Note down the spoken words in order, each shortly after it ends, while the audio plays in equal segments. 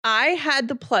I had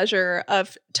the pleasure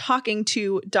of talking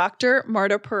to Dr.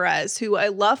 Marta Perez, who I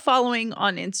love following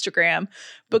on Instagram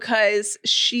because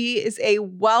she is a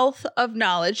wealth of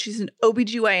knowledge. She's an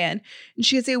OBGYN, and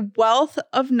she has a wealth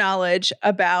of knowledge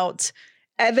about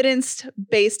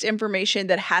evidence-based information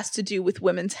that has to do with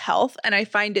women's health. And I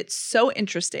find it so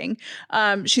interesting.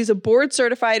 She's a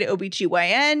board-certified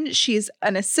OBGYN. She's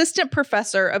an assistant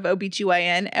professor of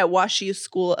OBGYN at WashU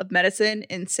School of Medicine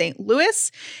in St.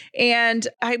 Louis. And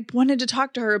I wanted to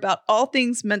talk to her about all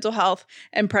things mental health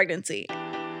and pregnancy.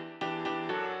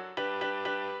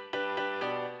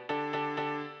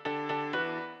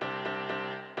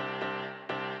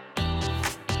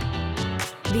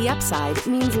 The upside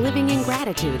means living in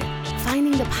gratitude,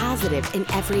 finding the positive in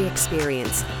every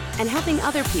experience, and helping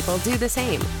other people do the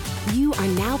same. You are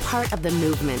now part of the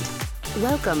movement.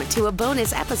 Welcome to a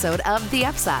bonus episode of The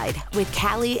Upside with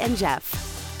Callie and Jeff.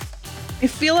 I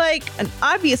feel like an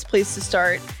obvious place to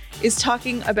start is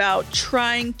talking about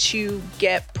trying to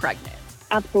get pregnant.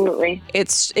 Absolutely.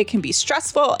 It can be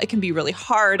stressful. It can be really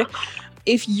hard.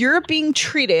 If you're being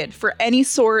treated for any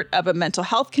sort of a mental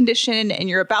health condition and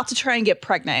you're about to try and get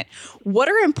pregnant, what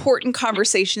are important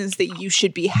conversations that you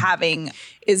should be having?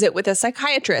 Is it with a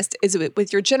psychiatrist? Is it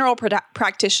with your general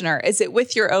practitioner? Is it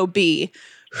with your OB?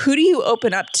 Who do you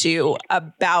open up to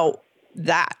about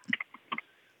that?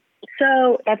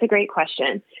 So that's a great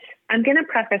question. I'm going to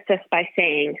preface this by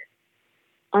saying,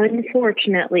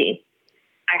 unfortunately,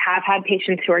 I have had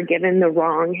patients who are given the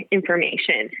wrong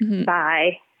information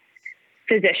by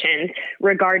physicians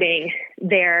regarding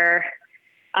their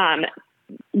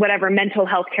whatever mental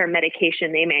health care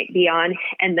medication they might be on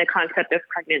and the concept of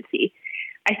pregnancy.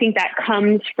 I think that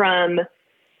comes from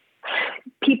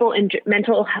people in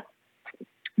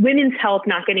women's health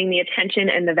not getting the attention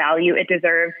and the value it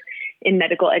deserves in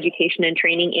medical education and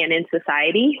training and in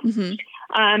society.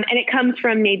 And it comes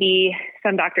from maybe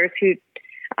some doctors who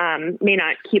may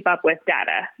not keep up with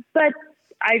data. But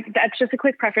that's just a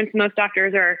quick preference. Most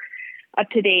doctors are up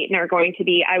to date and are going to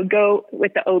be. I would go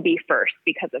with the OB first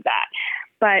because of that.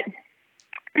 But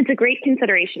it's a great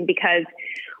consideration because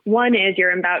one is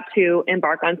you're about to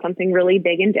embark on something really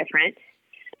big and different.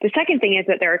 The second thing is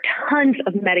that there are tons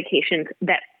of medications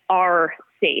that are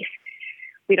safe.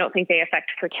 We don't think they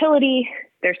affect fertility.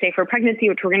 They're safe for pregnancy,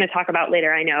 which we're going to talk about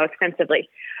later, I know, extensively.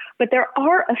 But there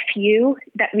are a few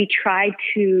that we try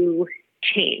to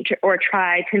change or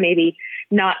try to maybe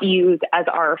not use as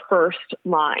our first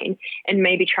line and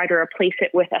maybe try to replace it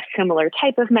with a similar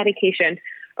type of medication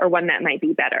or one that might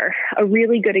be better. A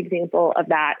really good example of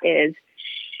that is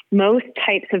most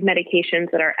types of medications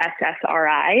that are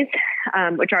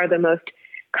SSRIs, which are the most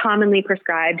commonly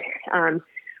prescribed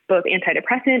both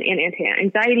antidepressant and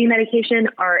anti-anxiety medication,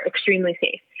 are extremely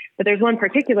safe. But there's one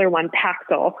particular one,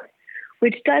 Paxil,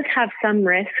 which does have some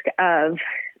risk of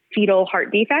fetal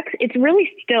heart defects. It's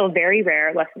really still very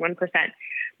rare, less than 1%.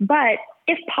 But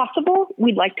if possible,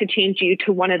 we'd like to change you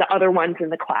to one of the other ones in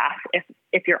the class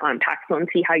if you're on Paxil and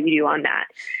see how you do on that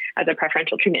as a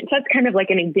preferential treatment. So that's kind of like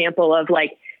an example of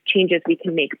like changes we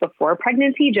can make before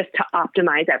pregnancy just to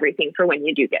optimize everything for when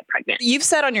you do get pregnant. You've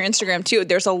said on your Instagram too,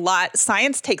 there's a lot,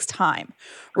 science takes time,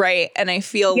 right? And I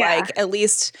feel like at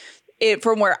least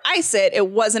from where I sit, it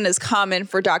wasn't as common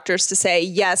for doctors to say,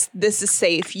 yes, this is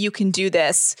safe, you can do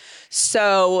this.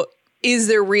 So is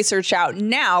there research out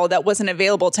now that wasn't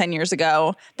available 10 years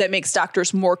ago that makes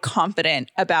doctors more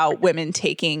confident about women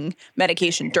taking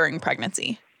medication during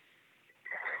pregnancy?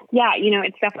 Yeah,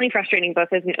 it's definitely frustrating both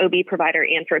as an OB provider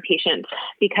and for patients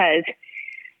because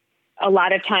a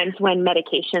lot of times when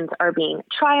medications are being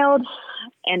trialed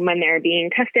and when they're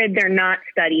being tested, they're not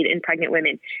studied in pregnant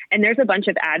women. And there's a bunch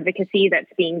of advocacy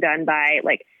that's being done by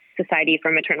like Society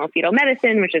for Maternal Fetal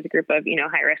Medicine, which is a group of,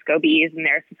 high-risk OBs in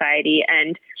their society,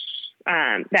 and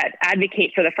that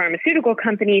advocate for the pharmaceutical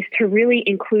companies to really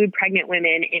include pregnant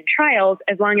women in trials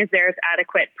as long as there's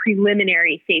adequate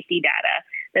preliminary safety data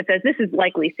that says this is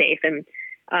likely safe and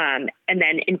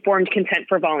then informed consent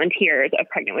for volunteers of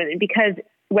pregnant women. Because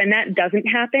when that doesn't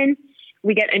happen,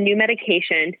 we get a new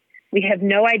medication. We have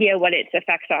no idea what its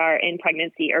effects are in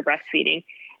pregnancy or breastfeeding.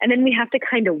 And then we have to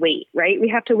kind of wait, right? We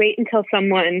have to wait until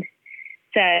someone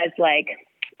says like,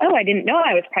 oh, I didn't know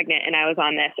I was pregnant and I was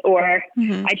on this, or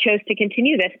I chose to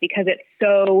continue this because it's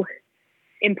so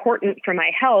important for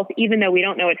my health, even though we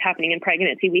don't know what's happening in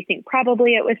pregnancy. We think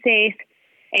probably it was safe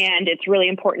and it's really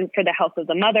important for the health of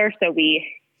the mother. So we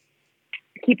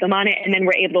keep them on it. And then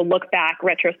we're able to look back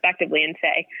retrospectively and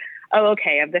say, oh,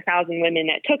 okay, of the 1,000 women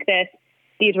that took this,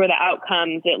 these were the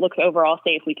outcomes. It looks overall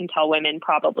safe. We can tell women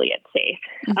probably it's safe.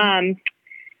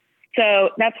 So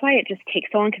that's why it just takes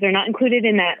so long, because they're not included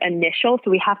in that initial.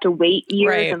 So we have to wait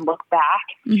years and look back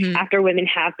after women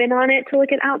have been on it to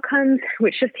look at outcomes,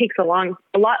 which just takes a lot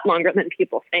longer than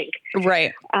people think.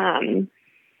 Right.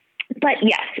 But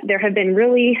yes, there have been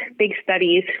really big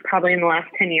studies probably in the last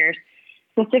 10 years,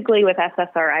 specifically with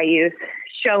SSRI use,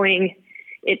 showing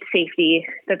its safety,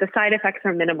 that the side effects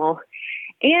are minimal.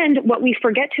 And what we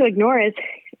forget to ignore is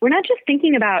we're not just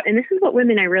thinking about, and this is what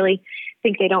women I really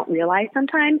think they don't realize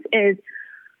sometimes, is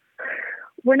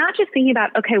we're not just thinking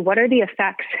about, okay, what are the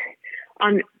effects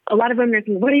on, a lot of women are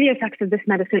thinking, what are the effects of this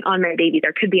medicine on my baby?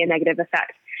 There could be a negative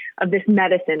effect of this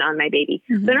medicine on my baby.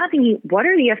 They're not thinking, what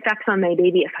are the effects on my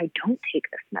baby if I don't take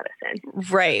this medicine?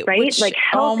 Right. Right? Which, like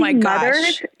healthy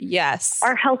mothers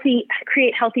are healthy,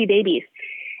 create healthy babies.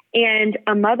 And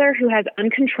a mother who has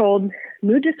uncontrolled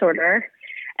mood disorder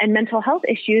and mental health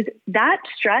issues, that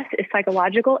stress is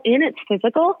psychological and it's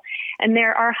physical. And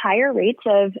there are higher rates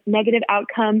of negative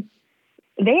outcome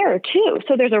there too.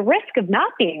 So there's a risk of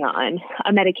not being on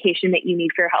a medication that you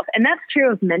need for your health. And that's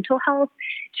true of mental health.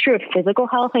 It's true of physical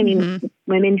health. I mean,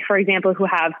 women, for example, who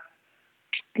have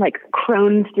like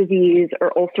Crohn's disease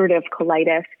or ulcerative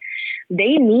colitis,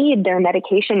 they need their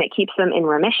medication that keeps them in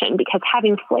remission, because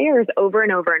having flares over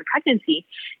and over in pregnancy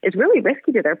is really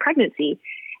risky to their pregnancy.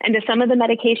 And do some of the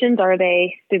medications,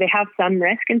 do they have some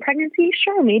risk in pregnancy?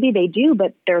 Sure, maybe they do,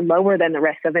 but they're lower than the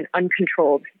risk of an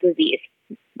uncontrolled disease.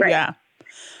 Right. Yeah.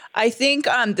 I think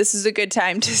this is a good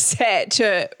time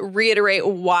to reiterate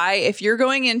why, if you're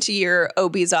going into your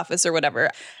OB's office or whatever,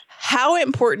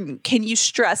 can you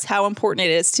stress how important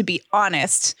it is to be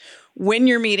honest when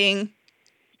you're meeting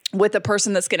with a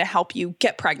person that's going to help you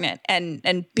get pregnant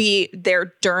and be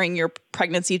there during your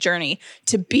pregnancy journey,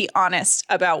 to be honest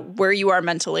about where you are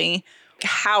mentally.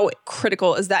 How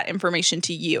critical is that information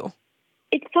to you?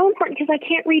 It's so important because I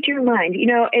can't read your mind. You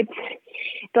know, it's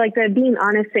like the being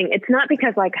honest thing. It's not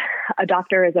because like a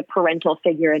doctor is a parental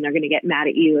figure and they're going to get mad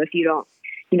at you if you don't,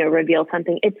 reveal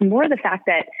something. It's more the fact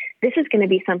that this is going to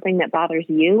be something that bothers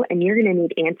you and you're going to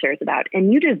need answers about.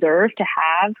 And you deserve to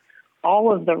have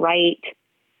all of the right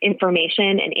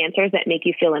information and answers that make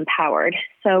you feel empowered.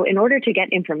 So in order to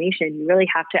get information, you really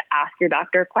have to ask your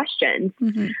doctor questions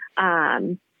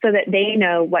so that they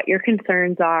know what your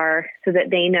concerns are, so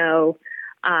that they know,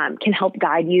 can help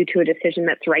guide you to a decision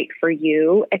that's right for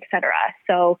you, et cetera.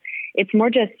 So it's more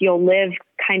just you'll live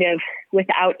kind of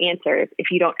without answers if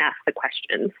you don't ask the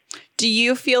questions. Do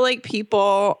you feel like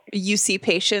you see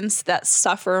patients that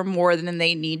suffer more than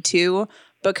they need to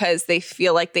because they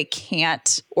feel like they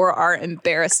can't or are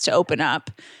embarrassed to open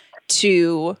up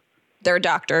to their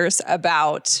doctors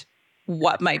about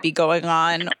what might be going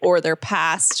on or their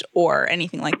past or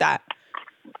anything like that?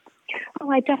 Oh,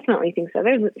 I definitely think so.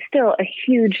 There's still a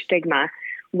huge stigma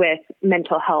with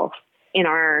mental health in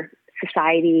our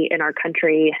society, in our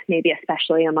country, maybe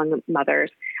especially among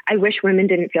mothers. I wish women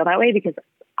didn't feel that way because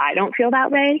I don't feel that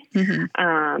way.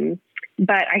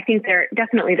 But I think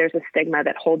there's a stigma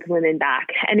that holds women back.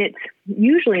 And it's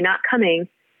usually not coming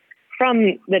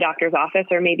from the doctor's office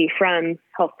or maybe from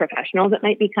health professionals. It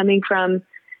might be coming from,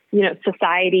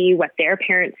 society, what their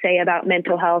parents say about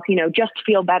mental health, just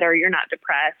feel better, you're not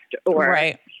depressed, or,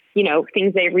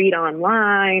 things they read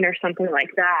online or something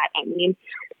like that. I mean,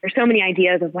 there's so many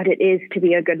ideas of what it is to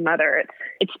be a good mother.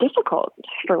 It's difficult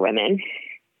for women.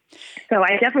 So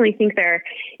I definitely think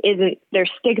there's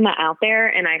stigma out there.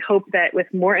 And I hope that with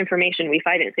more information, we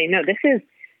fight it and say, no,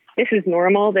 this is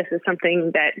normal. This is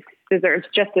something that deserves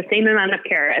just the same amount of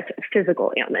care as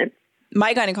physical ailments.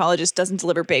 My gynecologist doesn't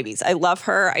deliver babies. I love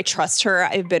her. I trust her.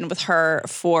 I've been with her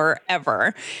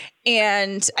forever.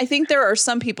 And I think there are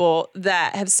some people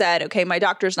that have said, okay, my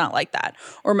doctor's not like that.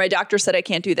 Or my doctor said I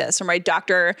can't do this. Or my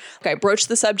doctor, I broached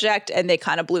the subject and they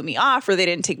kind of blew me off or they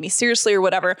didn't take me seriously or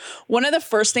whatever. One of the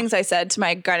first things I said to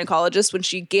my gynecologist when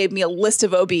she gave me a list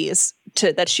of OBs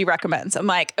that she recommends, I'm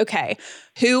like, okay,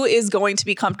 who is going to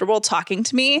be comfortable talking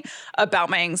to me about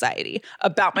my anxiety,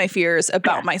 about my fears,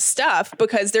 about my stuff?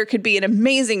 Because there could be an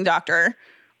amazing doctor.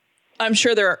 I'm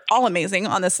sure they're all amazing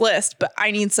on this list, but I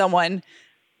need someone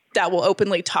that will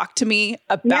openly talk to me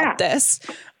about this.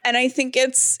 And I think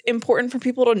it's important for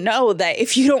people to know that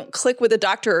if you don't click with a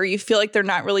doctor or you feel like they're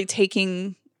not really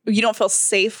you don't feel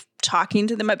safe talking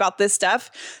to them about this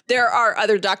stuff, there are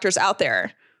other doctors out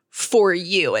there for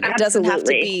you. And it doesn't have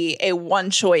to be a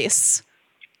one choice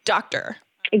doctor.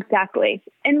 Exactly.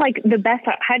 And like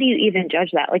how do you even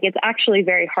judge that? Like, it's actually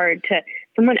very hard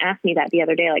someone asked me that the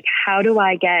other day, like, how do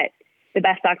I get the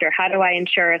best doctor? How do I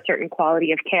ensure a certain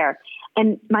quality of care?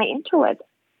 And my answer was,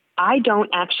 I don't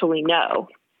actually know.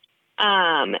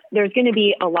 There's going to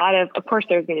be of course,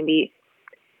 there's going to be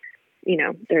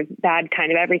there's bad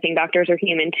kind of everything. Doctors are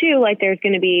human too. Like there's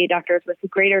going to be doctors with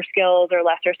greater skills or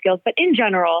lesser skills. But in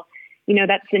general,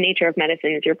 that's the nature of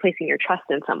medicine, is you're placing your trust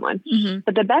in someone. Mm-hmm.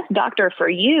 But the best doctor for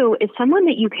you is someone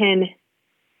that you can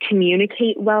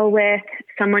communicate well with,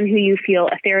 someone who you feel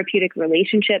a therapeutic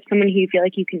relationship, someone who you feel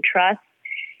like you can trust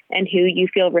and who you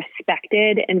feel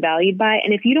respected and valued by.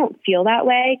 And if you don't feel that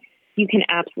way, you can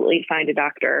absolutely find a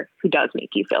doctor who does make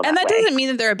you feel that way. And that doesn't mean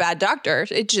that they're a bad doctor.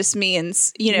 It just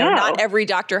means, not every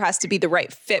doctor has to be the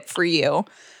right fit for you.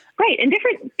 Right. And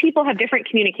different people have different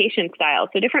communication styles.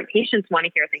 So different patients want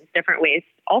to hear things different ways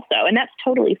also. And that's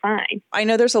totally fine. I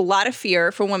know there's a lot of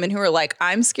fear for women who are like,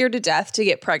 I'm scared to death to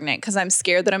get pregnant because I'm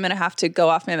scared that I'm going to have to go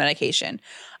off my medication.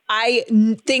 I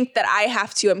think that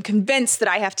I'm convinced that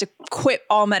I have to quit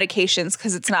all medications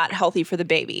because it's not healthy for the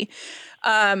baby.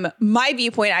 My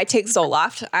viewpoint, I take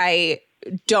Zoloft. I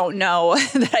don't know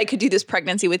that I could do this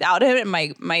pregnancy without it. And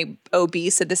my OB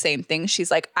said the same thing.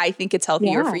 She's like, I think it's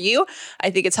healthier for you.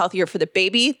 I think it's healthier for the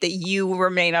baby that you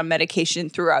remain on medication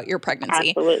throughout your pregnancy.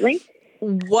 Absolutely.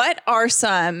 What are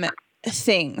some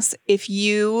things if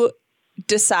you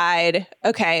decide,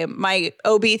 okay, my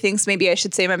OB thinks maybe I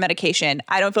should save my medication.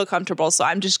 I don't feel comfortable, so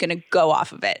I'm just going to go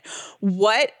off of it.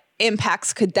 What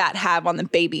impacts could that have on the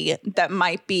baby that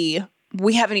might be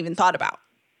we haven't even thought about?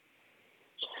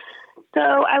 So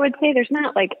I would say there's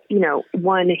not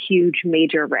one huge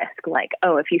major risk, like,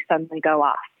 oh, if you suddenly go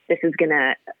off, this is going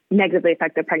to negatively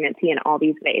affect the pregnancy in all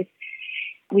these ways.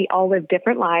 We all live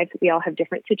different lives. We all have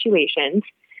different situations.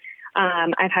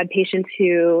 I've had patients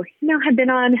who, have been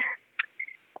on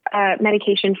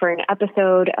medication for an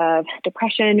episode of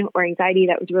depression or anxiety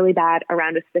that was really bad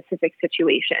around a specific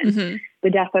situation, mm-hmm. the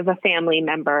death of a family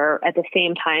member at the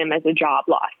same time as a job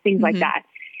loss, things mm-hmm. like that.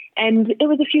 And it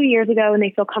was a few years ago, and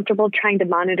they feel comfortable trying to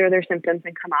monitor their symptoms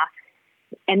and come off,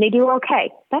 and they do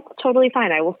okay. That's totally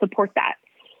fine. I will support that.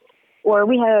 Or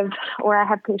I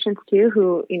have patients too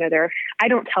who, I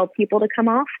don't tell people to come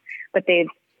off, but they've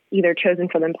either chosen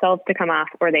for themselves to come off,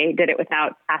 or they did it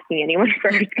without asking anyone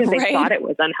first because they thought it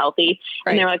was unhealthy.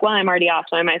 Right. And they're like, well, I'm already off,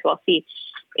 so I might as well see.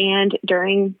 And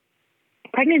during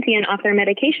pregnancy and off their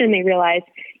medication, they realized,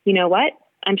 you know what?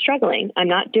 I'm struggling. I'm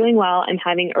not doing well. I'm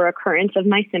having a recurrence of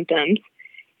my symptoms,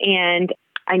 and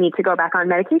I need to go back on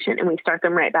medication, and we start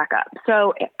them right back up.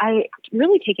 So I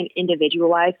really take an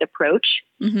individualized approach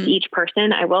mm-hmm. to each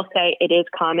person. I will say it is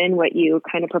common what you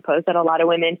kind of propose, that a lot of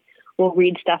women will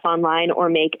read stuff online or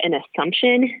make an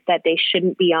assumption that they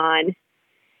shouldn't be on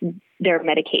their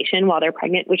medication while they're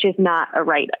pregnant, which is not a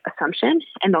right assumption.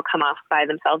 And they'll come off by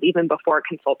themselves even before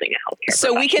consulting a healthcare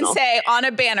professional. So we can say on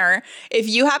a banner, if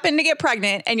you happen to get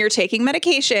pregnant and you're taking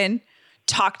medication,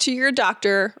 talk to your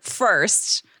doctor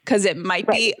first, because it might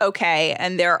be okay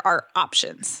and there are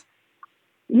options.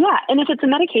 Yeah. And if it's a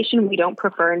medication we don't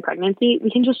prefer in pregnancy,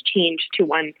 we can just change to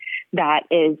one that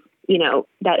is,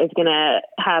 that is going to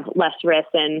have less risk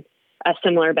and a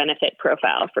similar benefit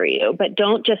profile for you. But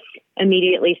don't just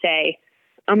immediately say,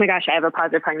 oh my gosh, I have a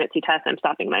positive pregnancy test, I'm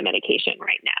stopping my medication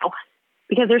right now,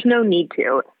 because there's no need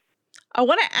to. I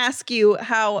want to ask you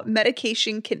how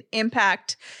medication can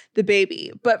impact the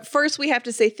baby. But first, we have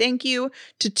to say thank you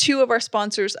to two of our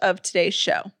sponsors of today's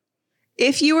show.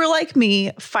 If you were like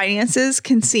me, finances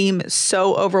can seem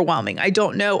so overwhelming. I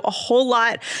don't know a whole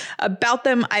lot about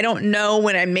them. I don't know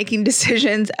when I'm making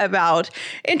decisions about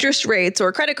interest rates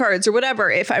or credit cards or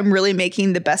whatever, if I'm really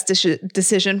making the best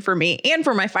decision for me and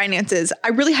for my finances. I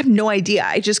really have no idea.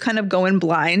 I just kind of go in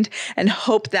blind and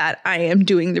hope that I am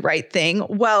doing the right thing.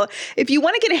 Well, if you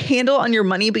want to get a handle on your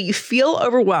money, but you feel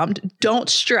overwhelmed, don't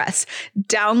stress.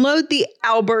 Download the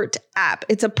Albert app.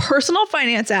 It's a personal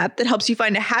finance app that helps you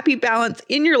find a happy balance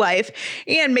in your life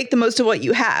and make the most of what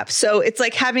you have. So it's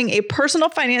like having a personal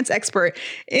finance expert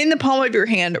in the palm of your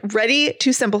hand, ready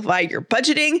to simplify your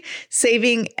budgeting,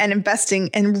 saving, and investing.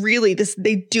 And really,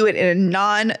 they do it in a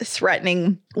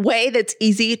non-threatening way that's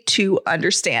easy to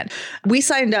understand. We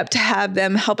signed up to have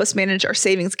them help us manage our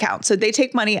savings account. So they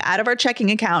take money out of our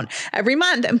checking account every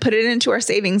month and put it into our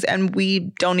savings, and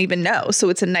we don't even know. So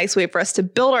it's a nice way for us to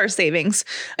build our savings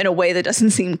in a way that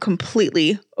doesn't seem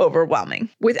completely overwhelming.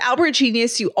 With Albert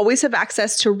Genius, you always have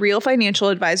access to real financial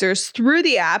advisors through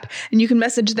the app, and you can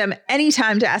message them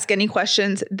anytime to ask any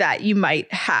questions that you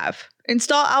might have.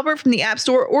 Install Albert from the App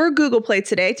Store or Google Play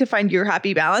today to find your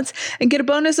happy balance and get a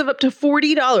bonus of up to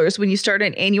 $40 when you start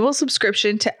an annual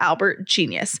subscription to Albert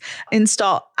Genius.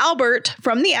 Install Albert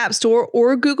from the App Store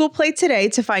or Google Play today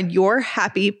to find your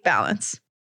happy balance.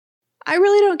 I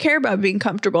really don't care about being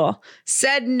comfortable.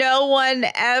 Said no one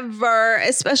ever,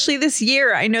 especially this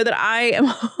year. I know that I am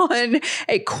on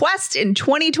a quest in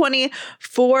 2020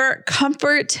 for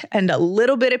comfort and a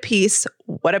little bit of peace.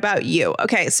 What about you?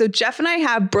 Okay, so Jeff and I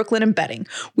have Brooklyn embedding.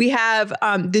 We have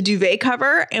the duvet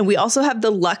cover, and we also have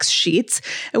the Luxe sheets.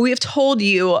 And we have told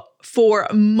you for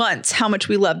months how much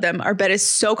we love them. Our bed is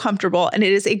so comfortable, and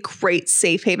it is a great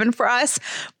safe haven for us.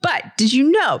 But did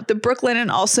you know that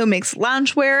Brooklinen also makes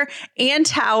loungewear and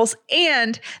towels,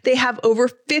 and they have over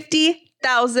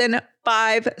 50,000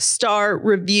 5-star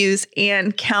reviews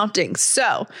and counting.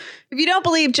 So if you don't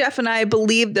believe Jeff and I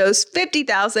believe those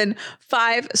 50,000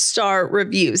 5-star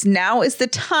reviews, now is the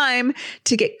time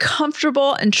to get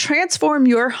comfortable and transform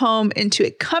your home into a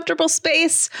comfortable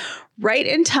space right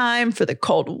in time for the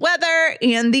cold weather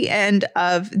and the end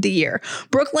of the year.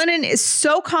 Brooklinen is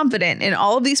so confident in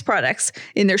all of these products,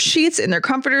 in their sheets, in their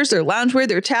comforters, their loungewear,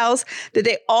 their towels, that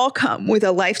they all come with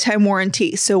a lifetime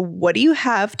warranty. So what do you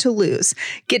have to lose?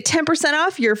 Get 10%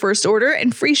 off your first order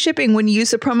and free shipping when you use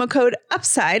the promo code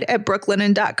UPSIDE at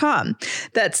brooklinen.com.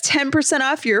 That's 10%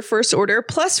 off your first order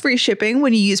plus free shipping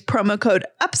when you use promo code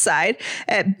UPSIDE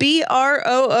at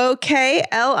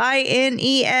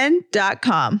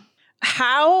brooklinen.com.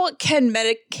 How can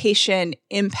medication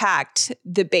impact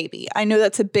the baby? I know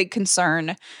that's a big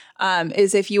concern,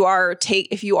 is if you are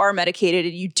medicated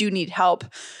and you do need help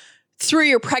through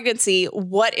your pregnancy,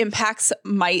 what impacts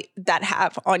might that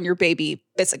have on your baby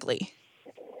physically?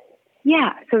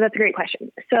 Yeah, so that's a great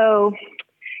question. So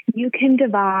you can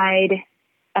divide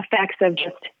effects of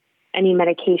just any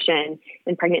medication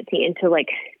in pregnancy into like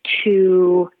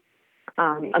two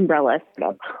umbrellas.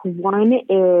 One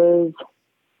is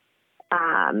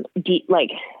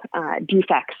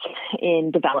defects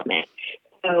in development.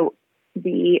 So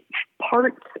the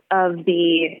parts of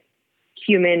the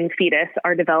human fetus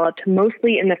are developed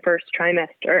mostly in the first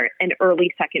trimester and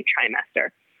early second trimester,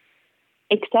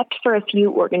 except for a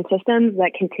few organ systems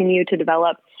that continue to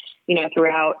develop,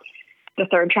 throughout the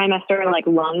third trimester, like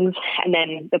lungs, and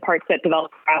then the parts that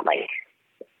develop throughout like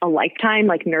a lifetime,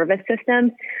 like nervous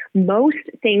system. Most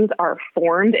things are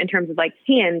formed in terms of like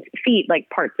hands, feet, like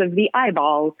parts of the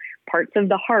eyeball, parts of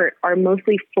the heart are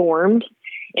mostly formed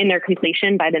in their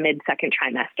completion by the mid-second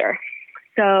trimester.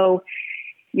 So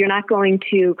you're not going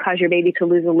to cause your baby to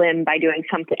lose a limb by doing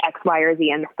something X, Y, or Z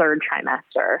in the third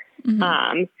trimester.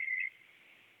 Mm-hmm.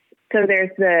 So there's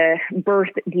the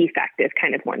birth defect is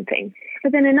kind of one thing.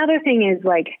 But then another thing is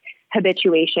like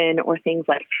habituation or things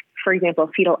like, for example,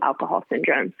 fetal alcohol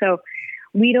syndrome. So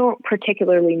we don't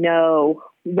particularly know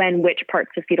when which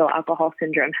parts of fetal alcohol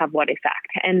syndrome have what effect.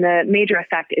 And the major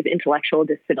effect is intellectual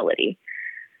disability.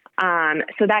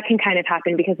 So that can kind of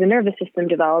happen because the nervous system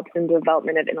develops in the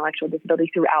development of intellectual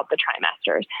disability throughout the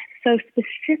trimesters. So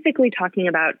specifically talking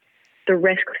about the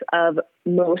risks of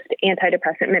most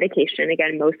antidepressant medication,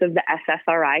 again, most of the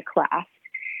SSRI class,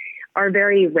 are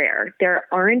very rare. There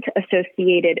aren't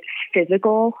associated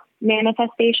physical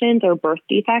manifestations or birth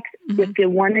defects, with the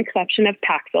one exception of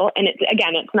Paxil. And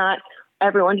it's not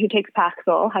everyone who takes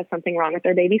Paxil has something wrong with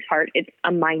their baby's heart. It's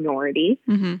a minority.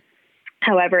 Mm-hmm.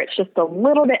 However, it's just a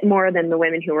little bit more than the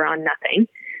women who are on nothing.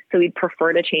 So we'd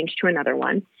prefer to change to another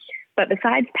one. But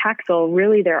besides Paxil,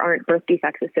 really there aren't birth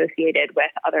defects associated with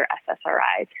other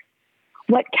SSRIs.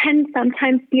 What can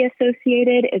sometimes be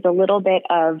associated is a little bit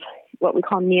of what we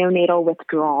call neonatal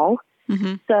withdrawal.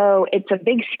 Mm-hmm. So it's a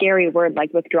big, scary word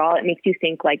like withdrawal. It makes you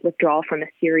think like withdrawal from a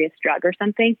serious drug or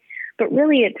something. But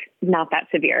really, it's not that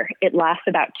severe. It lasts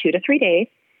about 2 to 3 days.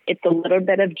 It's a little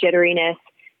bit of jitteriness,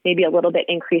 maybe a little bit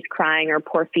increased crying or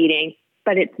poor feeding,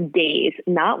 but it's days,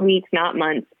 not weeks, not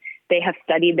months. They have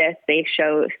studied this. They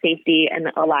show safety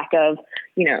and a lack of,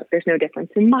 there's no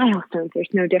difference in milestones. There's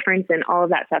no difference in all of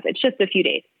that stuff. It's just a few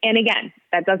days. And again,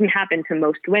 that doesn't happen to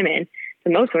most women.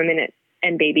 To most women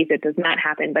and babies, it does not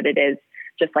happen, but it is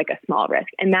just like a small risk.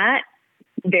 And that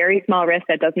very small risk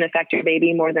that doesn't affect your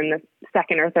baby more than the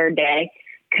second or third day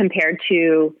compared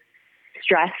to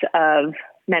stress of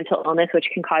mental illness, which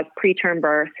can cause preterm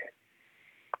birth,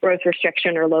 growth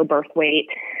restriction, or low birth weight.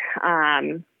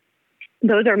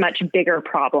 Those are much bigger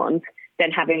problems than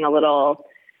having a little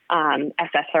SSRI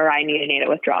neonatal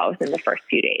withdrawal within the first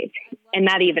few days. And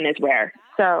that even is rare.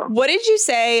 So what did you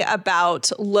say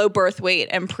about low birth weight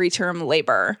and preterm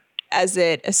labor as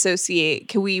it associate?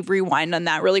 Can we rewind on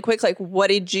that really quick? Like, what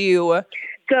did you...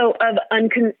 So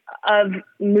of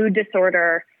mood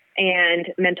disorder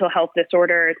and mental health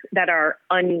disorders that are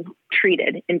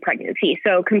untreated in pregnancy.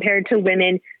 So compared to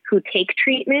women who take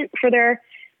treatment for their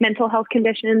mental health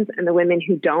conditions and the women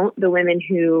who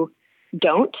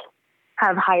don't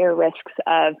have higher risks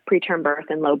of preterm birth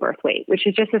and low birth weight, which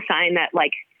is just a sign that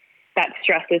like that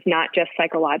stress is not just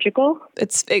psychological.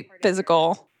 It's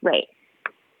physical. Right.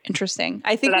 Interesting.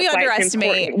 I think So we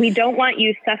underestimate. We don't want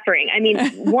you suffering. I mean,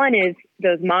 one is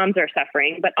those moms are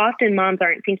suffering, but often moms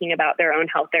aren't thinking about their own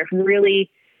health. They're really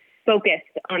focused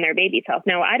on their baby's health.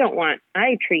 Now,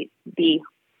 I treat the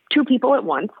two people at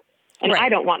once, and Right. I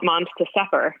don't want moms to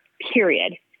suffer,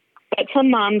 period. But some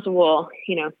moms will,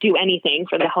 do anything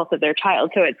for the health of their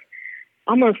child. So it's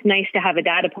almost nice to have a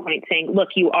data point saying, look,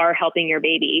 you are helping your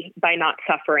baby by not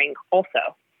suffering also.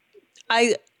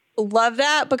 I love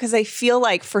that because I feel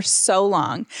like for so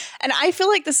long, and I feel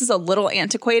like this is a little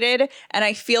antiquated, and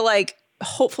I feel like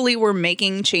hopefully we're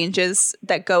making changes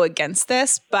that go against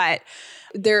this, but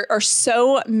there are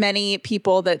so many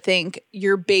people that think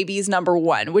your baby's number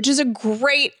one, which is a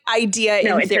great idea in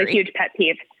theory. theory. It's a huge pet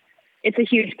peeve. It's a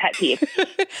huge pet peeve.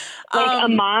 A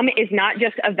mom is not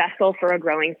just a vessel for a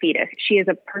growing fetus. She is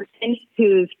a person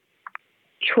whose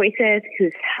choices,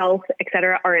 whose health, et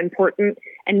cetera, are important.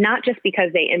 And not just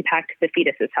because they impact the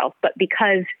fetus's health, but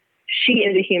because she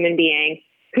is a human being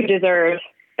who deserves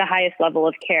the highest level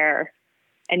of care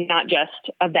and not just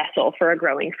a vessel for a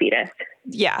growing fetus.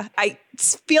 Yeah, I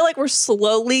feel like we're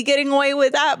slowly getting away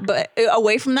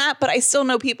from that, but I still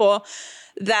know people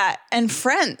and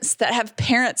friends that have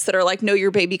parents that are like, no,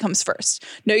 your baby comes first.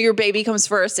 No, your baby comes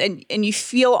first. And you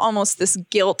feel almost this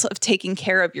guilt of taking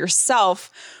care of yourself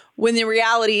when the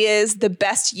reality is the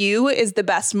best you is the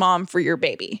best mom for your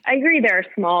baby. I agree there are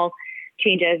small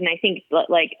changes. And I think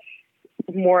like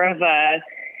more of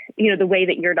the way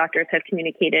that your doctors have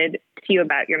communicated to you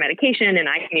about your medication and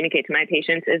I communicate to my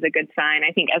patients is a good sign.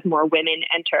 I think as more women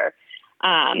enter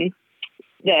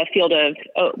the field of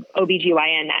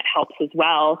OBGYN, that helps as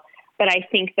well. But I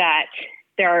think that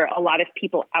there are a lot of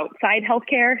people outside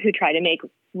healthcare who try to make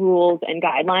rules and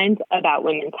guidelines about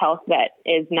women's health that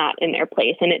is not in their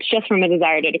place. And it's just from a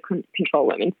desire to control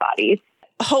women's bodies.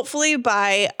 Hopefully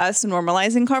by us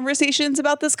normalizing conversations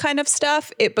about this kind of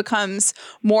stuff, it becomes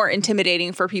more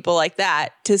intimidating for people like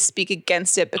that to speak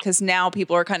against it, because now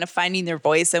people are kind of finding their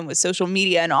voice, and with social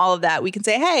media and all of that, we can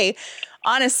say, hey,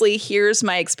 honestly, here's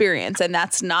my experience. And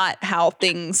that's not how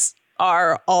things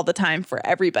are all the time for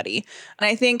everybody. And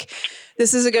I think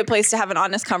this is a good place to have an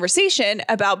honest conversation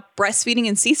about breastfeeding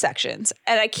and C-sections.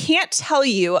 And I can't tell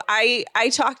you, I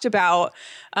talked about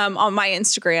on my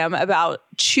Instagram about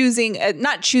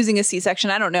not choosing a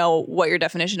C-section. I don't know what your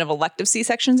definition of elective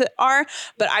C-sections are,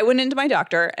 but I went into my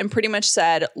doctor and pretty much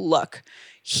said, look,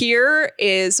 here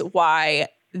is why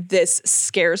this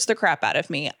scares the crap out of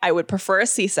me. I would prefer a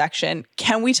C-section.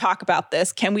 Can we talk about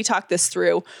this? Can we talk this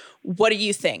through? What do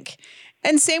you think?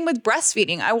 And same with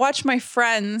breastfeeding. I watch my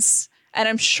friends, and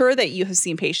I'm sure that you have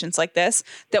seen patients like this,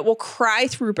 that will cry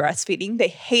through breastfeeding. They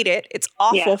hate it. It's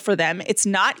awful for them. It's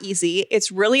not easy. It's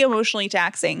really emotionally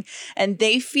taxing. And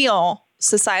they feel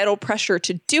societal pressure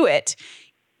to do it,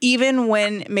 even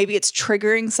when maybe it's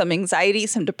triggering some anxiety,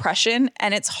 some depression,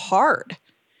 and it's hard.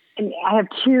 And I have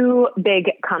two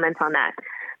big comments on that.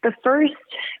 The first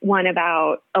one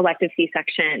about elective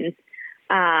C-sections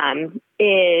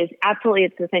is absolutely,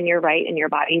 it's within your right and your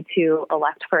body to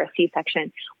elect for a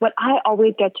C-section. What I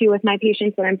always get to with my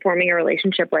patients that I'm forming a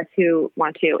relationship with who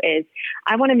want to is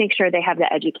I want to make sure they have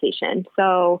the education.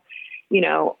 So,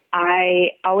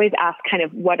 I always ask kind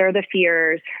of what are the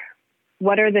fears,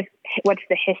 what's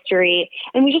the history,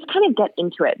 and we just kind of get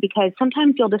into it, because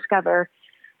sometimes you'll discover,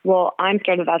 well, I'm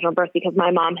scared of vaginal birth because my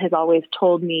mom has always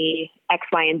told me X,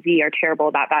 Y, and Z are terrible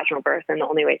about vaginal birth and the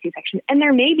only way is C-section. And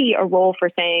there may be a role for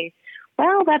saying,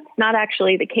 well, that's not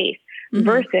actually the case,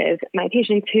 versus my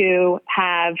patients who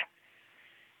have,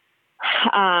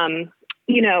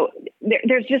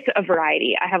 there's just a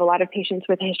variety. I have a lot of patients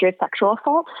with a history of sexual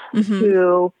assault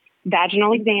who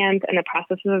vaginal exams and the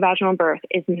process of a vaginal birth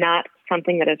is not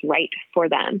something that is right for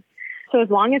them. So as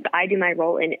long as I do my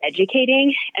role in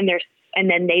educating and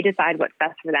then they decide what's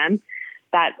best for them,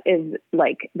 that is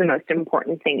like the most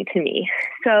important thing to me.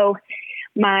 So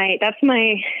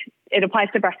it applies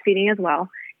to breastfeeding as well,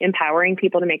 empowering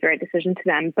people to make the right decision to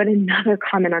them. But another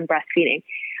comment on breastfeeding,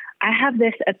 I have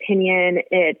this opinion,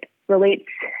 it relates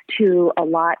to a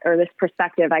lot, or this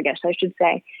perspective, I guess I should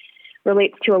say,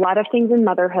 relates to a lot of things in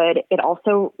motherhood. It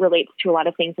also relates to a lot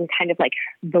of things in kind of like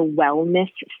the wellness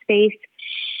space,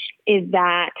 is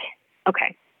that,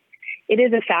 okay, it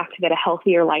is a fact that a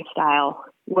healthier lifestyle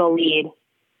will lead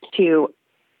to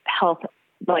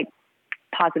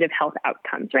positive health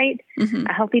outcomes, right?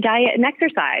 A healthy diet and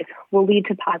exercise will lead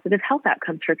to positive health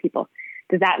outcomes for people.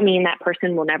 Does that mean that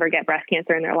person will never get breast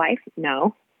cancer in their life?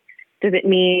 No. Does it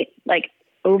mean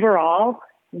overall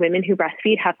women who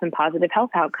breastfeed have some positive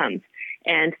health outcomes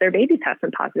and their babies have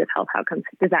some positive health outcomes.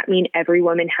 Does that mean every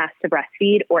woman has to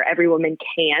breastfeed or every woman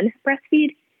can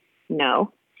breastfeed?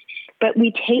 No. But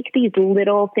we take these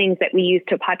little things that we use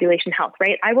to population health,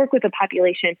 right? I work with a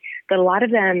population that a lot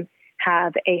of them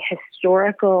have a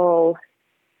historical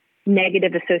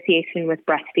negative association with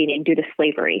breastfeeding due to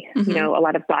slavery. You know, a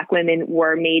lot of Black women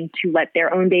were made to let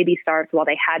their own babies starve while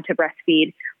they had to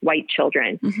breastfeed white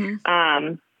children.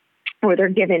 Or they're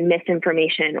given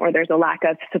misinformation, or there's a lack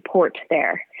of support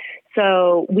there.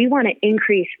 So we want to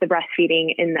increase the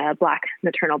breastfeeding in the Black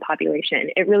maternal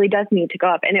population. It really does need to go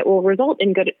up, and it will result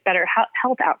in better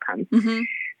health outcomes.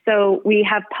 So we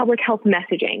have public health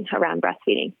messaging around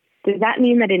breastfeeding. Does that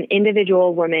mean that an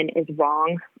individual woman is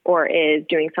wrong or is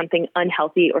doing something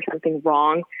unhealthy or something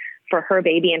wrong for her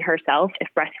baby and herself if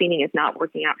breastfeeding is not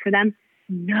working out for them?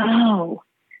 No.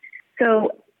 So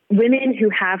women who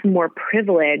have more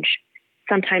privilege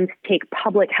sometimes take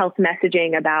public health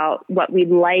messaging about what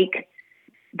we'd like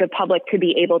the public to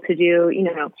be able to do, you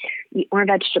know, eat more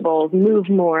vegetables, move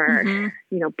more,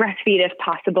 you know, breastfeed if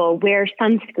possible, wear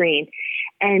sunscreen.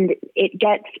 And it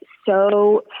gets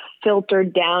so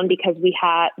filtered down because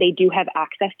they do have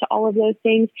access to all of those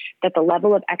things that the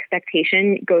level of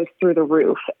expectation goes through the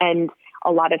roof. And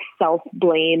a lot of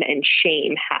self-blame and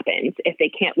shame happens if they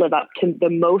can't live up to the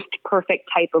most perfect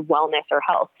type of wellness or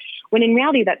health. When in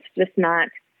reality, that's just not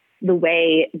the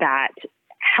way that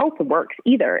health works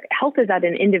either. Health is at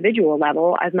an individual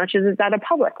level as much as it's at a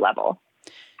public level.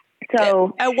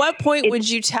 So at what point would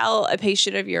you tell a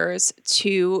patient of yours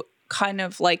to kind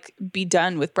of like be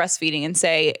done with breastfeeding and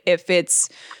say, if it's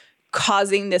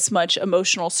causing this much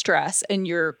emotional stress and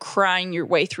you're crying your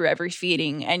way through every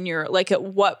feeding, and you're like, at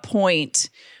what point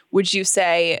would you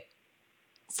say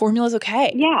formula's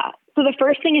okay? Yeah. So the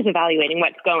first thing is evaluating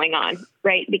what's going on,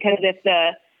 right? Because if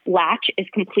the latch is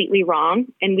completely wrong,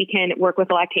 and we can work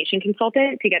with a lactation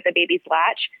consultant to get the baby's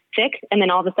latch fixed, and then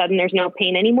all of a sudden there's no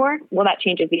pain anymore, well, that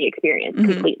changes the experience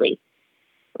completely,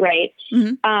 right?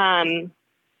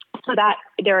 So that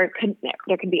there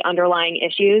could be underlying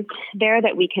issues there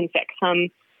that we can fix. Some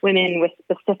women with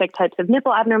specific types of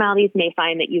nipple abnormalities may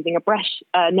find that using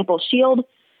a nipple shield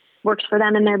works for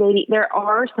them and their baby. There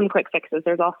are some quick fixes.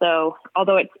 There's also,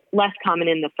 although it's less common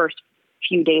in the first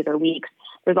few days or weeks,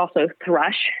 there's also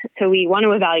thrush. So we want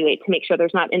to evaluate to make sure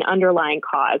there's not an underlying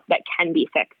cause that can be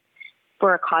fixed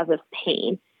for a cause of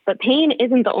pain. But pain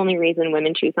isn't the only reason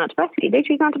women choose not to breastfeed. They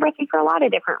choose not to breastfeed for a lot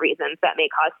of different reasons that may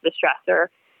cause distress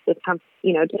or discomfort,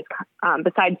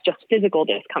 besides just physical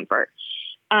discomfort.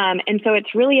 And so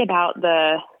it's really about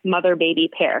the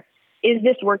mother-baby pair. Is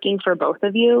this working for both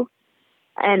of you?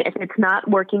 And if it's not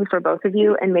working for both of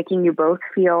you and making you both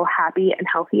feel happy and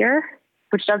healthier,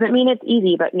 which doesn't mean it's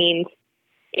easy, but means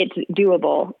it's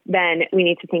doable, then we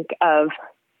need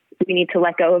to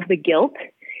let go of the guilt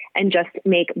and just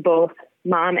make both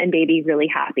mom and baby really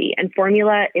happy. And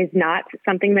formula is not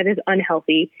something that is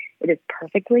unhealthy. It is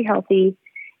perfectly healthy.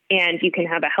 And you can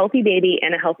have a healthy baby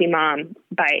and a healthy mom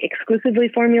by exclusively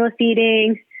formula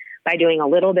feeding, by doing a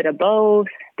little bit of both.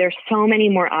 There's so many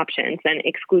more options than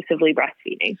exclusively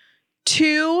breastfeeding.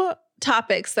 Two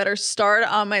topics that are starred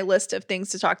on my list of things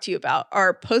to talk to you about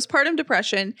are postpartum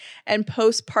depression and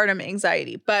postpartum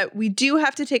anxiety. But we do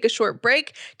have to take a short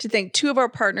break to thank two of our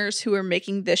partners who are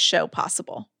making this show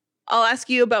possible. I'll ask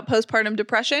you about postpartum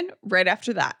depression right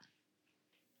after that.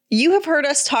 You have heard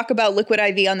us talk about Liquid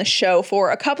IV on the show for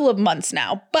a couple of months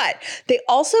now, but they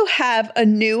also have a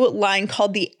new line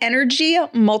called the Energy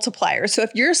Multiplier. So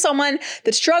if you're someone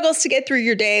that struggles to get through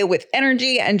your day with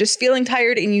energy and just feeling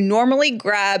tired, and you normally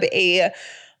grab a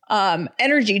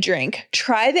energy drink,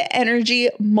 try the Energy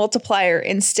Multiplier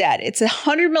instead. It's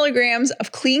 100 milligrams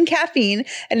of clean caffeine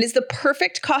and is the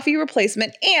perfect coffee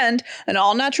replacement and an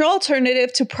all-natural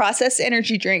alternative to processed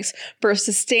energy drinks for a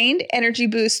sustained energy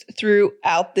boost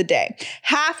throughout the day.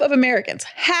 Half of Americans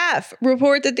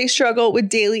report that they struggle with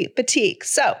daily fatigue.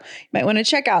 So you might want to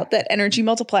check out that Energy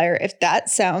Multiplier if that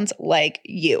sounds like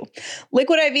you.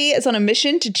 Liquid IV is on a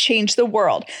mission to change the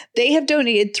world. They have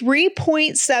donated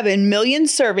 3.7 million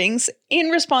servings in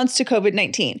response to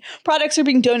COVID-19. Products are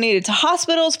being donated to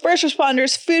hospitals, first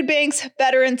responders, food banks,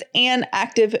 veterans, and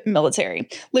active military.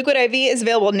 Liquid IV is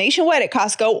available nationwide at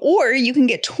Costco, or you can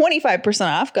get 25%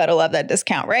 off. Gotta love that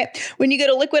discount, right? When you go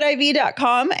to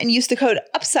liquidiv.com and use the code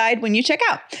UPSIDE when you check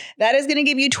out. That is going to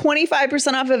give you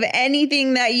 25% off of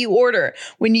anything that you order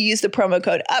when you use the promo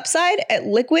code UPSIDE at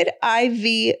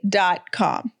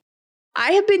liquidiv.com.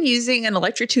 I have been using an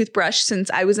electric toothbrush since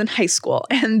I was in high school.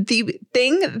 And the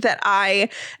thing that I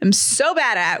am so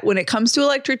bad at when it comes to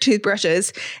electric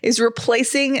toothbrushes is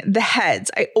replacing the heads.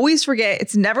 I always forget.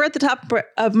 It's never at the top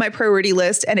of my priority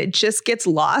list and it just gets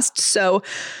lost.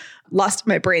 Lost in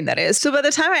my brain, that is. So by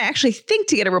the time I actually think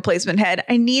to get a replacement head,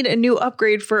 I need a new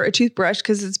upgrade for a toothbrush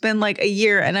because it's been like a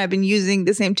year and I've been using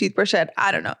the same toothbrush head.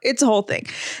 I don't know. It's a whole thing.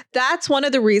 That's one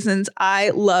of the reasons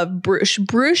I love Brush.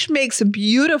 Brush makes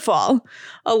beautiful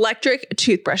electric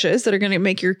toothbrushes that are going to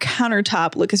make your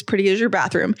countertop look as pretty as your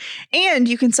bathroom. And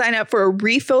you can sign up for a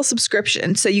refill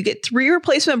subscription. So you get 3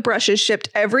 replacement brushes shipped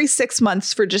every 6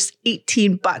 months for just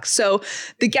 $18. So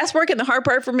the guesswork and the hard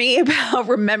part for me about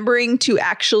remembering to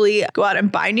actually go out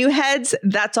and buy new heads,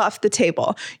 that's off the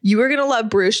table. You are going to love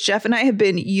Brush. Jeff and I have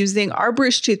been using our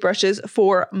Brush toothbrushes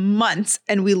for months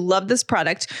and we love this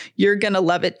product. You're going to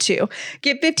love it too.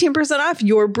 Get 15% off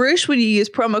your Brush when you use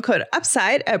promo code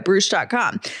UPSIDE at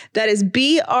Brush.com. That is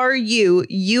BRUSH.com,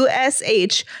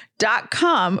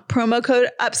 promo code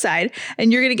UPSIDE,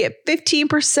 and you're going to get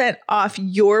 15% off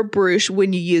your Brush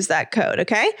when you use that code,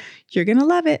 okay? You're going to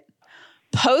love it.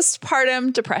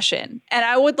 Postpartum depression. And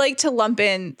I would like to lump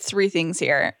in 3 things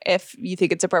here if you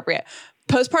think it's appropriate.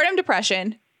 Postpartum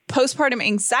depression, postpartum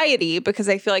anxiety, because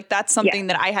I feel like that's something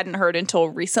that I hadn't heard until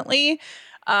recently.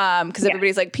 Because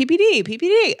everybody's like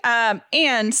PPD,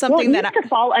 and something that to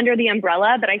fall under the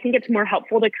umbrella, but I think it's more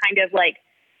helpful to kind of like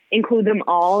include them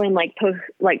all in like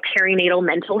perinatal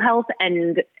mental health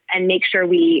and make sure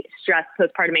we stress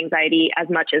postpartum anxiety as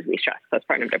much as we stress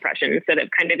postpartum depression instead of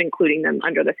kind of including them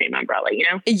under the same umbrella, you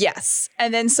know? Yes.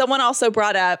 And then someone also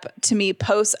brought up to me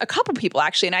a couple people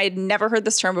actually, and I had never heard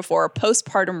this term before,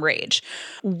 postpartum rage.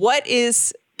 What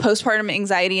is postpartum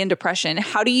anxiety and depression?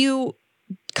 How do you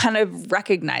kind of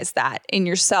recognize that in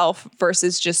yourself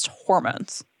versus just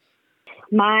hormones?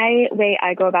 My way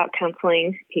I go about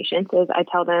counseling patients is I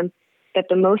tell them that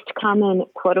the most common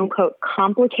quote unquote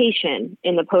complication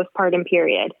in the postpartum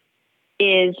period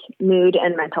is mood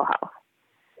and mental health.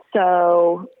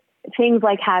 So things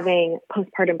like having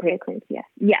postpartum preeclampsia,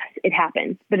 yes, it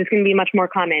happens, but it's going to be much more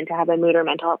common to have a mood or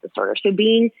mental health disorder. So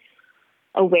being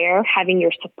aware, having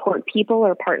your support people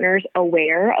or partners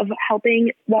aware of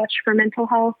helping watch for mental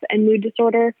health and mood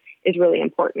disorder is really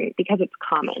important because it's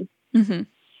common. Mm-hmm.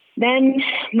 Then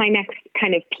my next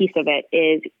kind of piece of it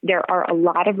is there are a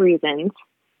lot of reasons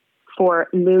for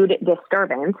mood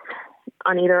disturbance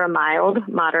on either a mild,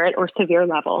 moderate, or severe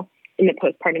level in the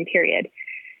postpartum period.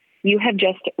 You have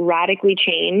just radically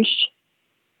changed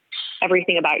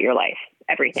everything about your life,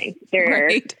 everything.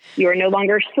 Right. You are no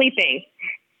longer sleeping.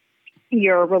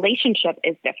 Your relationship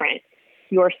is different.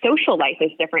 Your social life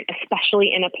is different,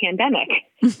 especially in a pandemic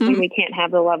when we can't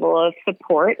have the level of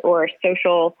support or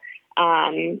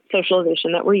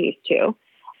socialization that we're used to,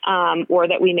 or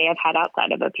that we may have had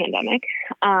outside of a pandemic.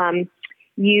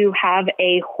 You have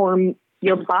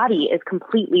your body is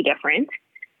completely different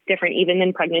even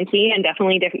than pregnancy, and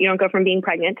definitely different. You don't go from being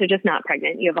pregnant to just not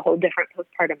pregnant. You have a whole different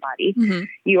postpartum body. Mm-hmm.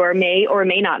 You may or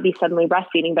may not be suddenly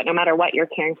breastfeeding, but no matter what, you're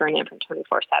caring for an infant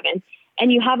 24/7. And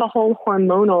you have a whole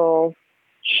hormonal,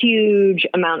 huge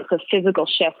amounts of physical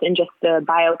shifts in just the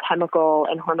biochemical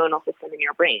and hormonal system in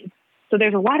your brain. So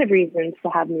there's a lot of reasons to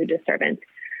have mood disturbance.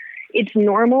 It's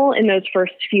normal in those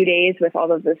first few days with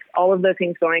all of those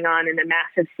things going on and the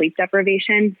massive sleep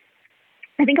deprivation.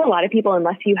 I think a lot of people,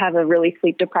 unless you have a really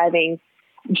sleep depriving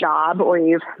job or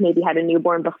you've maybe had a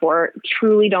newborn before,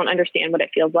 truly don't understand what it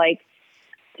feels like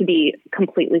to be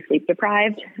completely sleep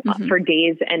deprived for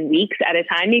days and weeks at a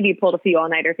time. Maybe you pulled a few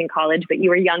all-nighters in college, but you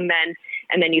were young then,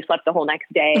 and then you slept the whole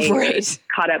next day, right,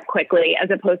 caught up quickly,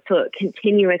 as opposed to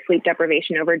continuous sleep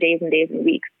deprivation over days and days and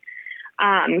weeks.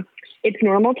 It's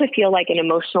normal to feel like an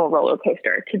emotional roller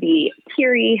coaster, to be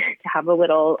teary, to have a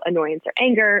little annoyance or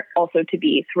anger, also to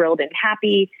be thrilled and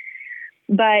happy.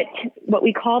 But what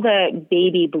we call the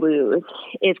baby blues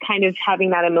is kind of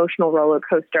having that emotional roller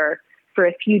coaster for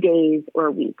a few days or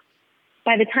weeks.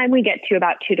 By the time we get to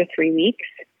about 2 to 3 weeks,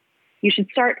 you should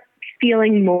start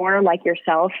feeling more like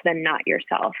yourself than not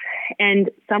yourself. And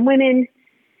some women,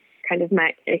 kind of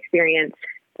my experience,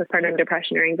 postpartum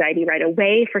depression or anxiety right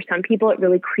away. For some people, it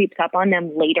really creeps up on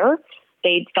them later.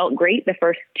 They felt great the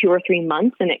first 2 or 3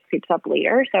 months and it creeps up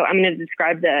later. So I'm going to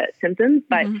describe the symptoms,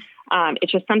 but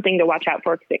it's just something to watch out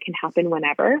for because it can happen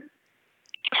whenever.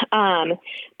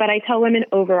 But I tell women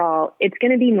overall, it's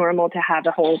going to be normal to have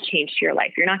a whole change to your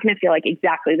life. You're not going to feel like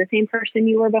exactly the same person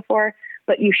you were before,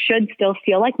 but you should still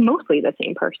feel like mostly the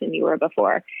same person you were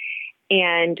before.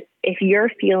 And if you're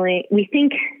feeling, we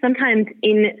think sometimes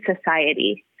in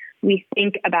society, we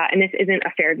think about, and this isn't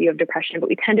a fair view of depression, but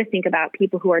we tend to think about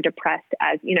people who are depressed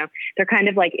as, you know, they're kind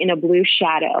of like in a blue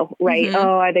shadow, right? Mm-hmm.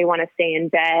 Oh, they want to stay in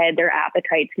bed. Their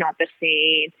appetite's not the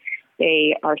same.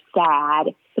 They are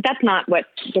sad. But that's not what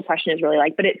depression is really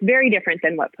like. But it's very different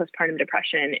than what postpartum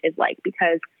depression is like,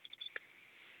 because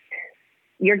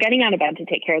you're getting out of bed to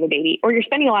take care of the baby, or you're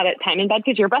spending a lot of time in bed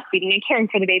because you're breastfeeding and caring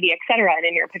for the baby, et cetera, and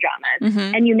in your pajamas.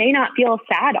 Mm-hmm. And you may not feel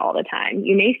sad all the time.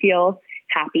 You may feel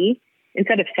happy.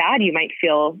 Instead of sad, you might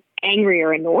feel angry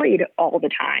or annoyed all the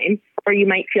time, or you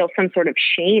might feel some sort of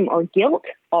shame or guilt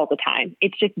all the time.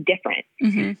 It's just different.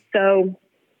 Mm-hmm. So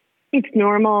it's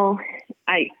normal.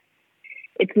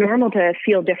 It's normal to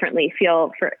feel differently.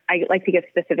 I like to give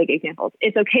specific examples.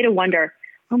 It's okay to wonder,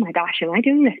 oh my gosh, am I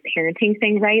doing this parenting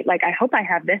thing right? Like, I hope I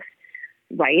have this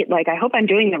right. Like, I hope I'm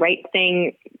doing the right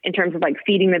thing in terms of like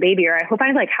feeding the baby, or I hope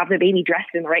I like have the baby dressed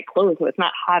in the right clothes so it's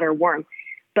not hot or warm.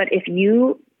 But if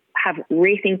you have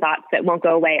racing thoughts that won't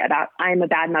go away about, I'm a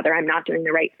bad mother, I'm not doing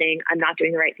the right thing, I'm not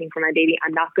doing the right thing for my baby,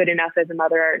 I'm not good enough as a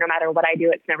mother, no matter what I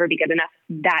do, it's never be good enough,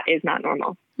 that is not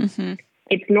normal. Mm-hmm.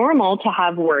 It's normal to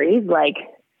have worries like,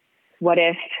 what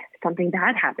if something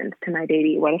bad happens to my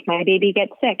baby? What if my baby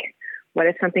gets sick? What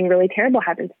if something really terrible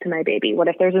happens to my baby? What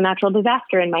if there's a natural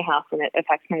disaster in my house and it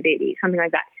affects my baby? Something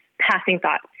like that. Passing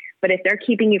thoughts. But if they're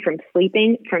keeping you from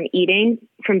sleeping, from eating,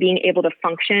 from being able to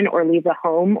function or leave the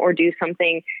home or do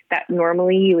something that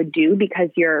normally you would do because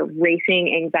your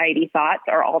racing anxiety thoughts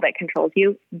are all that controls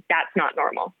you, that's not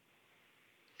normal.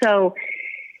 So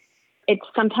it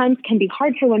sometimes can be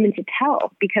hard for women to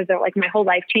tell because they're like, my whole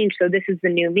life changed, so this is the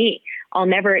new me. I'll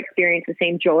never experience the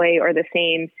same joy or the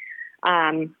same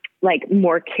like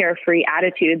more carefree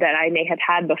attitude that I may have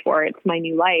had before. It's my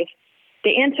new life.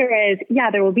 The answer is,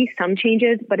 yeah, there will be some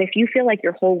changes, but if you feel like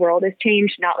your whole world has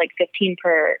changed, not like 15%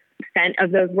 of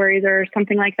those worries or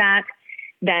something like that,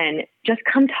 then just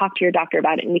come talk to your doctor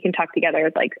about it and we can talk together.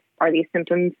 It's like, are these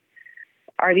symptoms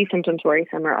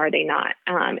worrisome or are they not?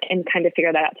 And kind of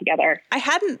figure that out together. I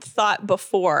hadn't thought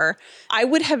before. I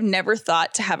would have never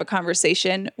thought to have a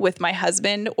conversation with my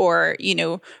husband or, you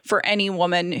know, for any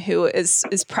woman who is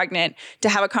pregnant to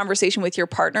have a conversation with your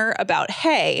partner about,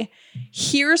 hey,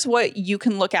 here's what you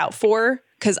can look out for,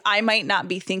 because I might not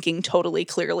be thinking totally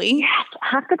clearly. Yes.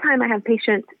 Half the time I have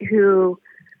patients who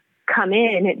come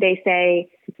in, they say,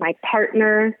 my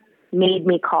partner made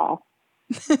me call.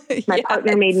 My Yes.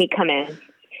 partner made me come in.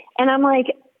 And I'm like,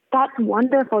 that's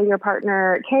wonderful. Your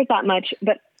partner cares that much.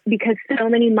 But because so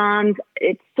many moms,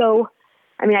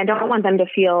 I don't want them to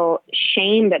feel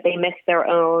shame that they missed their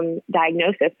own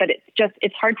diagnosis, but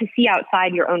it's hard to see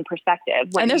outside your own perspective.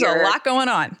 And there's a lot going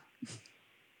on.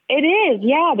 It is.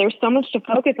 Yeah. There's so much to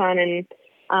focus on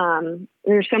and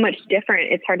there's so much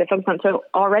different. It's hard to focus on. So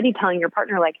already telling your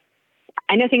partner, like,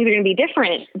 I know things are going to be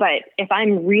different, but if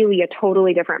I'm really a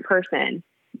totally different person,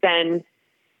 then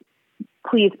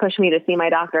please push me to see my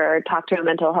doctor or talk to a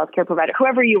mental health care provider,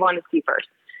 whoever you want to see first.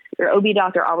 Your OB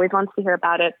doctor always wants to hear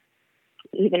about it.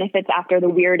 Even if it's after the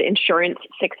weird insurance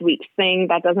 6 weeks thing,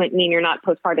 that doesn't mean you're not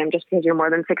postpartum just because you're more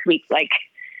than 6 weeks. Like,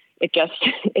 it just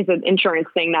is an insurance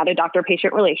thing, not a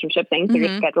doctor-patient relationship thing. So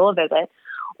you schedule a visit.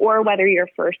 Or whether your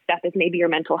first step is maybe your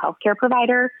mental health care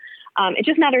provider. It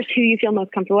just matters who you feel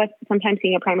most comfortable with. Sometimes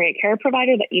seeing a primary care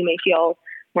provider that you may feel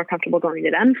more comfortable going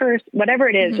to them first. Whatever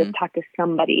it is, just talk to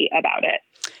somebody about it.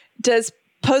 Does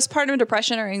postpartum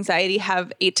depression or anxiety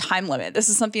have a time limit? This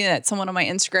is something that someone on my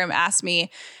Instagram asked me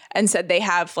and said they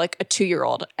have like a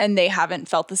 2-year-old and they haven't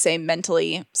felt the same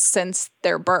mentally since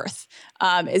their birth.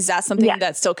 Is that something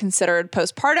that's still considered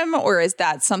postpartum, or is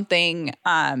that something,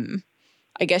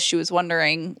 I guess she was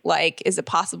wondering, like, is it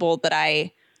possible that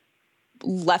I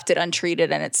left it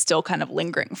untreated and it's still kind of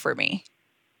lingering for me?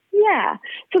 Yeah.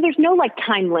 So there's no like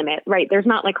time limit, right? There's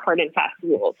not like hard and fast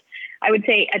rules. I would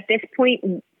say at this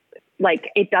point, like,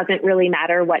 it doesn't really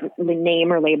matter what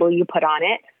name or label you put on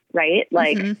it, right?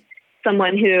 Like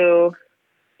someone who,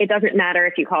 it doesn't matter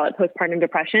if you call it postpartum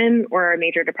depression or a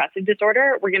major depressive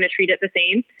disorder, we're going to treat it the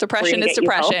same. Depression is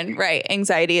depression, right?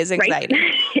 Anxiety is anxiety.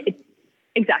 Right?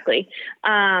 Exactly.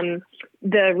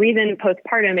 The reason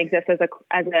postpartum exists as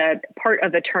a part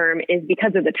of the term is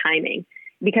because of the timing,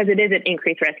 because it is an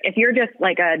increased risk. If you're just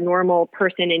like a normal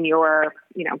person in your,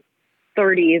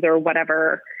 30s or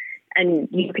whatever, and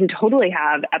you can totally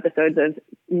have episodes of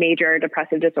major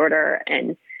depressive disorder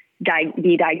and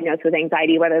be diagnosed with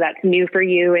anxiety, whether that's new for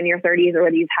you in your 30s or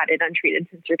whether you've had it untreated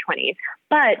since your 20s.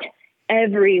 But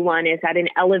everyone is at an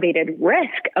elevated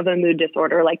risk of a mood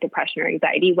disorder like depression or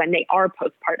anxiety when they are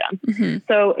postpartum.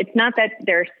 So it's not that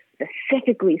they're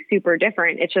specifically super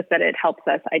different. It's just that it helps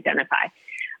us identify.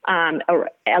 or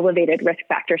elevated risk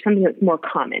factor, something that's more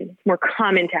common. It's more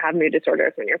common to have mood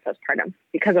disorders when you're postpartum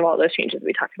because of all those changes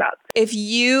we talked about. If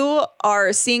you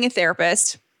are seeing a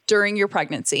therapist during your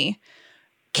pregnancy,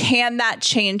 can that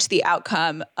change the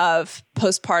outcome of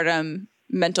postpartum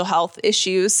mental health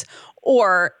issues?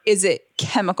 Or is it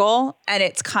chemical and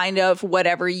it's kind of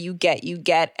whatever you get,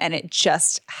 and it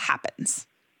just happens?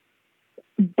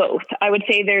 Both. I would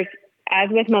say there's, as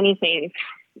with many things,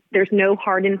 there's no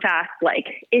hard and fast, like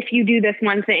if you do this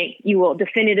one thing, you will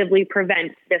definitively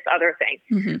prevent this other thing.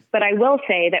 Mm-hmm. But I will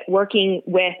say that working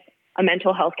with a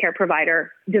mental health care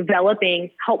provider, developing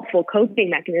helpful coping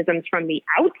mechanisms from the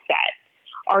outset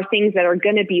are things that are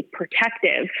going to be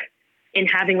protective in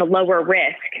having a lower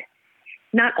risk,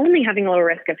 not only having a lower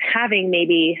risk of having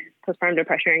maybe postpartum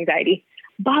depression or anxiety,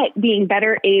 but being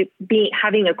better,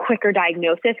 having a quicker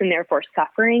diagnosis and therefore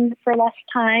suffering for less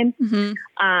time.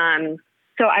 Mm-hmm.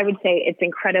 So I would say it's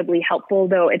incredibly helpful,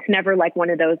 though it's never like one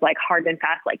of those like hard and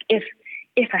fast, like if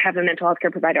I have a mental health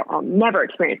care provider, I'll never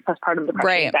experience postpartum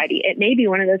depression, anxiety. It may be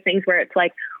one of those things where it's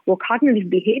like, well, cognitive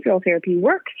behavioral therapy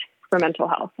works for mental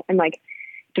health, and like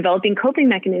developing coping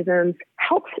mechanisms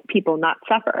helps people not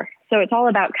suffer. So it's all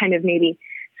about kind of maybe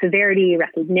severity,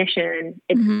 recognition.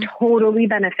 It's totally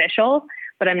beneficial,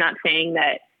 but I'm not saying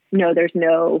that, no, there's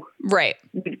no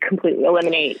completely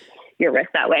eliminate your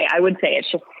risk that way. I would say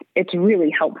it's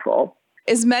really helpful.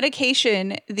 Is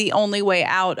medication the only way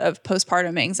out of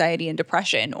postpartum anxiety and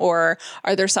depression? Or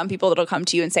are there some people that'll come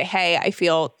to you and say, hey, I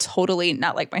feel totally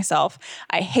not like myself.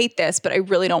 I hate this, but I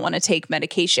really don't want to take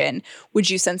medication. Would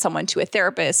you send someone to a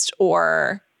therapist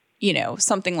or,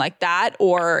 something like that?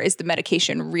 Or is the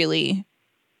medication really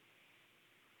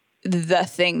the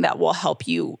thing that will help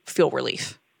you feel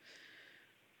relief?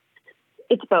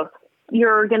 It's both.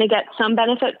 You're going to get some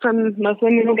benefit most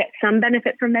women will get some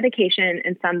benefit from medication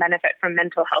and some benefit from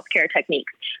mental health care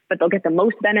techniques, but they'll get the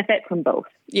most benefit from both.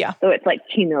 Yeah. So it's like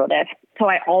cumulative. So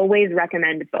I always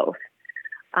recommend both.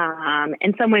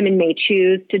 And some women may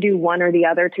choose to do one or the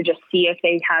other to just see if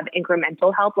they have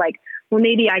incremental help. Like, well,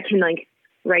 maybe I can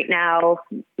right now,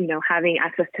 having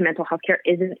access to mental health care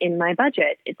isn't in my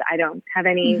budget. I don't have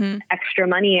any extra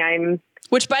money.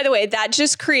 Which, by the way, that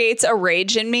just creates a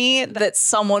rage in me that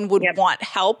someone would want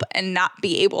help and not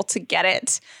be able to get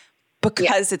it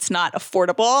because it's not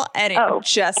affordable. And it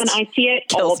just and I see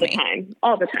it all the time.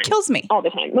 All the time. Kills me. All the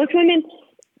time. Most women,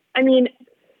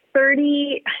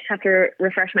 30, I have to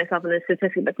refresh myself on this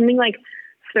statistic, but something like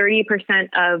 30%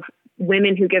 of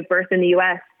women who give birth in the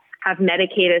U.S. have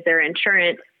Medicaid as their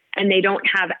insurance, and they don't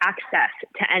have access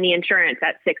to any insurance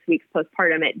at 6 weeks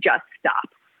postpartum. It just stops.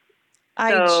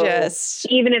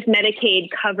 Even if Medicaid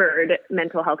covered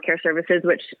mental health care services,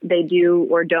 which they do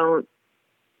or don't,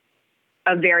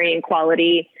 of varying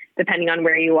quality, depending on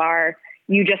where you are,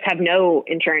 you just have no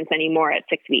insurance anymore at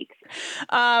 6 weeks.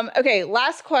 Okay.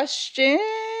 Last question.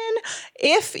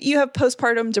 If you have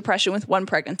postpartum depression with one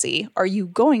pregnancy, are you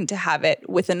going to have it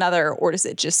with another, or is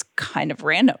it just kind of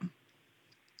random?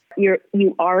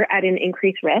 You are at an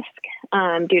increased risk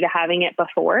due to having it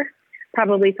before.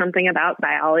 Probably something about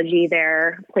biology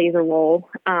there plays a role,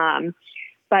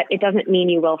 but it doesn't mean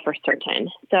you will for certain.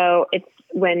 So it's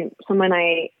when someone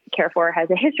I care for has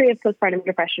a history of postpartum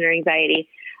depression or anxiety,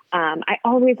 I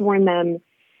always warn them,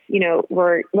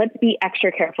 let's be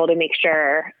extra careful to make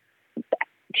sure,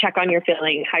 check on your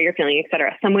feeling, how you're feeling, et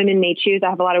cetera. Some women may choose. I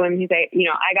have a lot of women who say,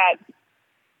 I got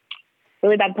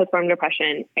really bad postpartum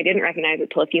depression. I didn't recognize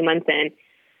it till a few months in.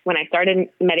 When I started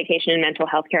medication and mental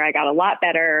health care, I got a lot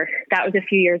better. That was a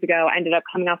few years ago. I ended up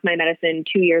coming off my medicine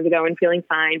 2 years ago and feeling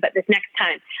fine. But this next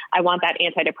time, I want that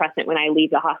antidepressant when I leave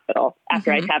the hospital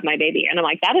after I have my baby. And I'm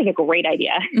like, that is a great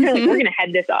idea. They're like, we're going to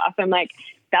head this off. I'm like,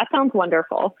 that sounds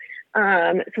wonderful.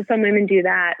 So some women do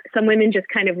that. Some women just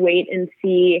kind of wait and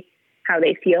see how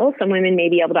they feel. Some women may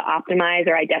be able to optimize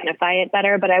or identify it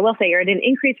better. But I will say you're at an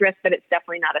increased risk, but it's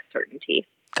definitely not a certainty.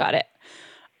 Got it.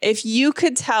 If you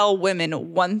could tell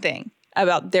women one thing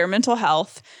about their mental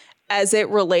health as it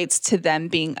relates to them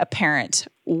being a parent,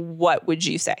 what would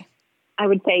you say? I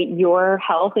would say your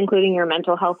health, including your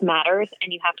mental health, matters,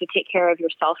 and you have to take care of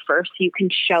yourself first so you can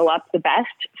show up the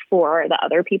best for the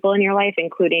other people in your life,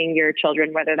 including your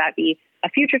children, whether that be a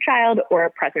future child or a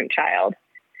present child.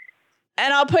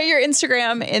 And I'll put your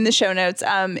Instagram in the show notes.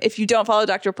 If you don't follow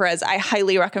Dr. Perez, I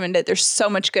highly recommend it. There's so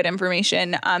much good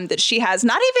information that she has.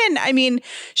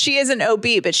 She is an OB,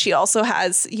 but she also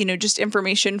has, just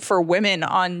information for women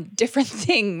on different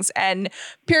things and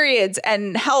periods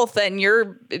and health and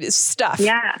your stuff.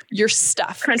 Yeah. Your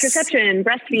stuff. Contraception,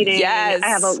 breastfeeding. Yes. I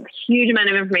have a huge amount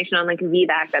of information on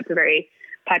VBAC that's very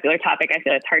popular topic I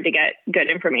feel it's hard to get good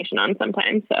information on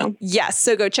sometimes. So yes.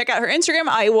 So go check out her Instagram.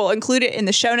 I will include it in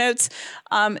the show notes.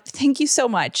 Thank you so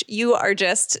much. You are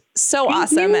just so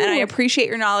awesome. And I appreciate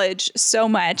your knowledge so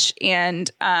much and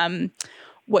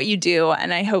what you do.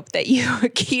 And I hope that you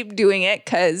keep doing it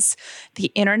because the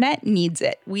internet needs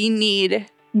it. We need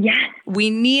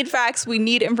facts. We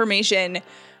need information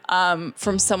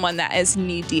from someone that is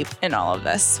knee deep in all of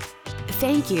this.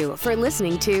 Thank you for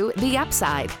listening to The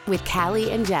Upside with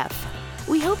Callie and Jeff.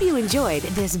 We hope you enjoyed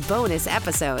this bonus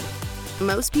episode.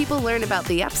 Most people learn about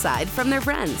The Upside from their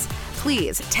friends.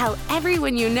 Please tell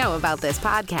everyone you know about this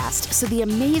podcast so the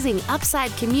amazing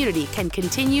Upside community can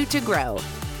continue to grow.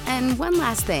 And one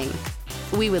last thing.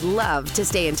 We would love to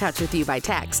stay in touch with you by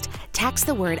text. Text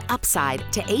the word UPSIDE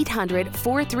to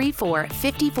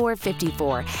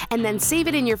 800-434-5454 and then save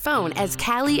it in your phone as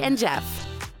Callie and Jeff.